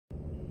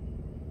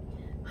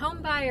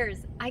Home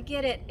buyers, I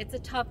get it. It's a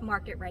tough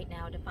market right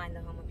now to find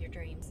the home of your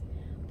dreams,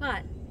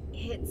 but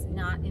it's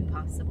not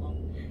impossible.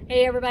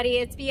 Hey everybody,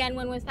 it's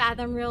BienNguyen with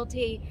Fathom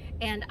Realty,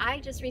 and I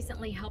just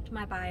recently helped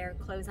my buyer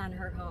close on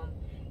her home.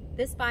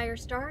 This buyer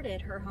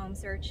started her home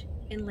search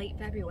in late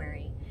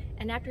February,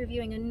 and after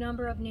viewing a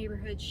number of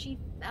neighborhoods, she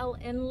fell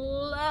in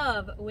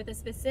love with a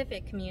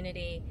specific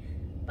community,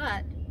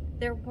 but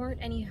there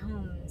weren't any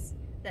homes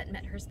that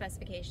met her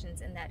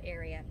specifications in that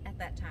area at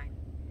that time.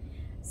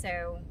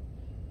 So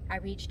I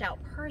reached out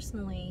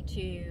personally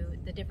to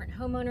the different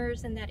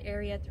homeowners in that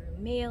area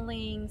through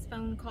mailings,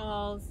 phone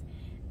calls.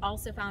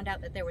 Also found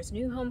out that there was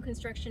new home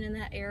construction in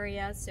that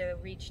area, so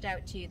reached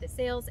out to the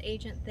sales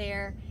agent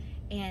there,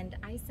 and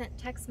I sent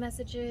text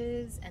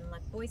messages and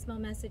left voicemail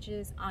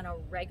messages on a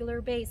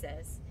regular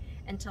basis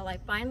until I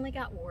finally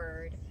got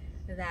word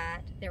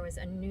that there was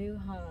a new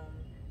home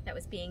that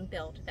was being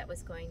built that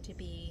was going to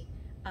be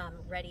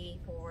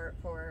ready for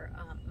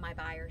my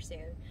buyer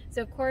soon.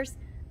 So of course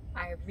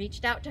I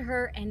reached out to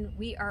her, and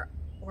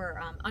we're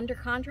under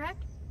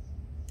contract,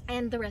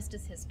 and the rest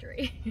is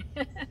history.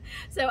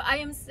 So I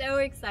am so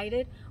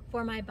excited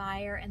for my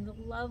buyer and the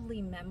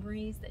lovely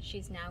memories that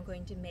she's now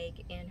going to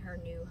make in her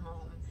new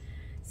home.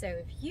 So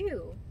if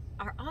you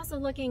are also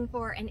looking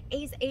for an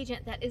ace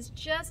agent that is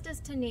just as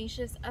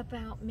tenacious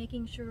about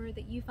making sure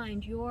that you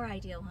find your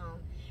ideal home,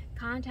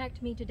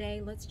 contact me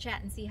today. Let's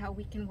chat and see how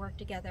we can work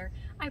together.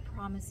 I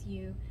promise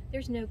you,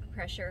 there's no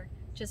pressure,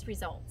 just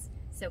results.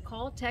 So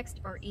call, text,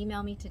 or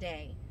email me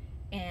today,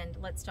 and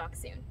let's talk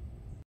soon.